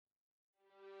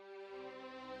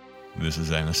This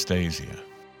is Anastasia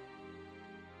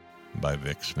by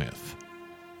Vic Smith.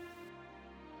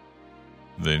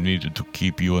 They needed to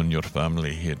keep you and your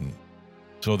family hidden,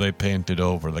 so they painted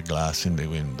over the glass in the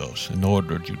windows and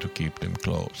ordered you to keep them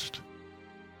closed.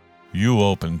 You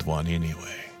opened one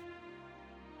anyway.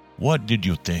 What did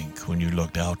you think when you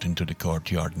looked out into the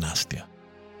courtyard, Nastia?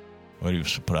 Were you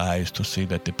surprised to see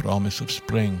that the promise of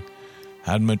spring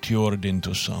had matured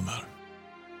into summer?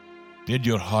 Did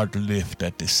your heart lift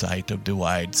at the sight of the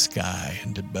wide sky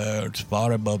and the birds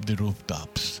far above the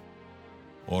rooftops?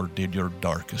 Or did your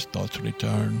darkest thoughts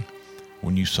return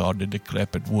when you saw the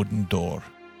decrepit wooden door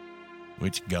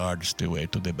which guards the way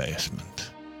to the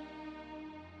basement?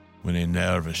 When a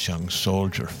nervous young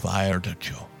soldier fired at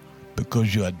you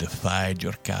because you had defied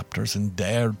your captors and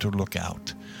dared to look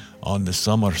out on the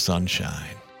summer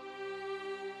sunshine?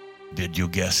 Did you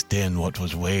guess then what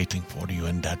was waiting for you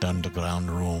in that underground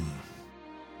room?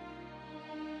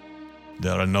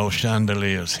 There are no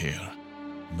chandeliers here,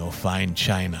 no fine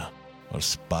china or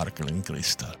sparkling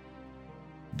crystal.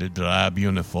 The drab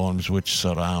uniforms which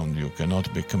surround you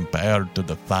cannot be compared to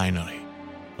the finery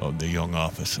of the young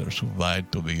officers who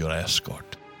vied to be your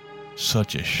escort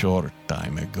such a short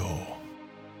time ago.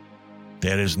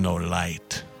 There is no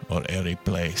light or airy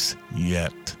place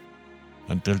yet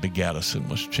until the garrison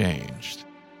was changed.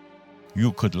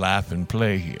 You could laugh and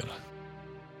play here.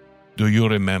 Do you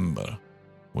remember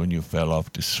when you fell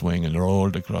off the swing and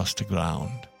rolled across the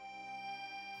ground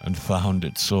and found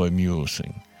it so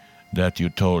amusing that you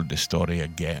told the story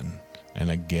again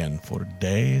and again for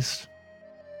days?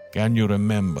 Can you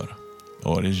remember,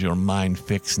 or is your mind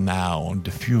fixed now on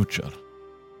the future?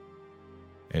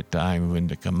 A time when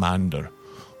the commander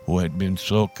who had been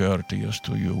so courteous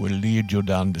to you will lead you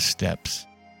down the steps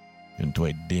into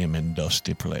a dim and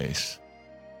dusty place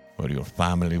where your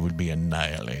family will be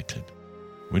annihilated,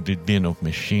 with the din of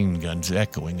machine guns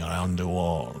echoing around the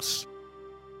walls.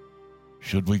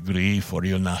 Should we grieve for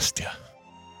you, Nastia?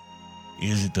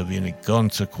 Is it of any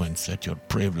consequence that your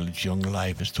privileged young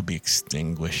life is to be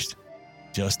extinguished,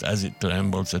 just as it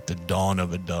trembles at the dawn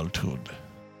of adulthood?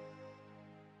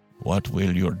 What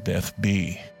will your death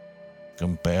be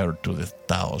compared to the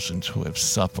thousands who have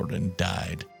suffered and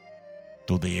died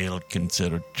to the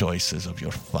ill-considered choices of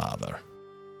your father?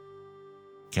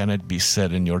 Can it be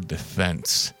said in your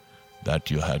defense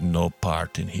that you had no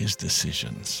part in his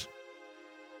decisions?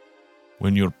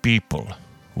 When your people,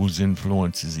 whose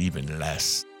influence is even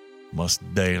less, must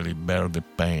daily bear the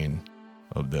pain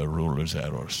of their rulers'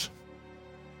 errors,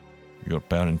 your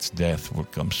parents' death will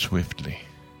come swiftly.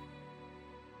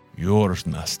 Yours,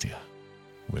 Nastia,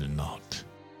 will not.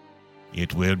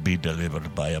 It will be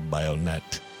delivered by a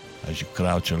bayonet as you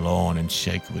crouch alone and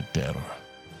shake with terror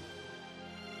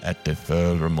at the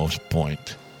furthermost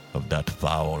point of that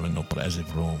foul and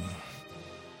oppressive room.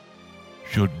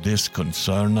 Should this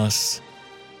concern us,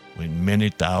 when many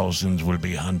thousands will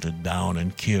be hunted down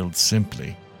and killed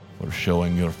simply for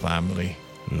showing your family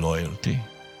loyalty?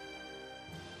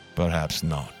 Perhaps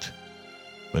not,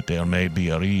 but there may be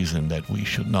a reason that we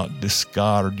should not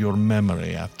discard your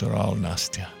memory after all,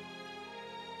 Nastia.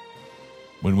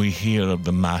 When we hear of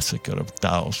the massacre of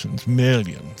thousands,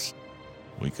 millions,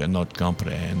 we cannot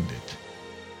comprehend it.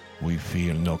 We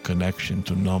feel no connection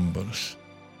to numbers.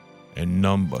 A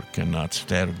number cannot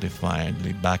stare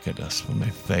defiantly back at us from a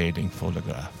fading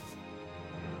photograph.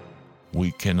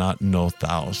 We cannot know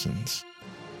thousands,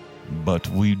 but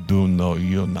we do know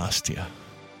you, Nastia.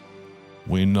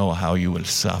 We know how you will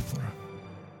suffer.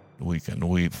 We can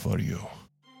weep for you.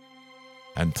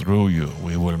 And through you,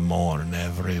 we will mourn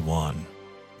every one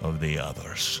of the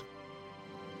others.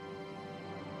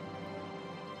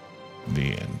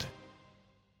 The end.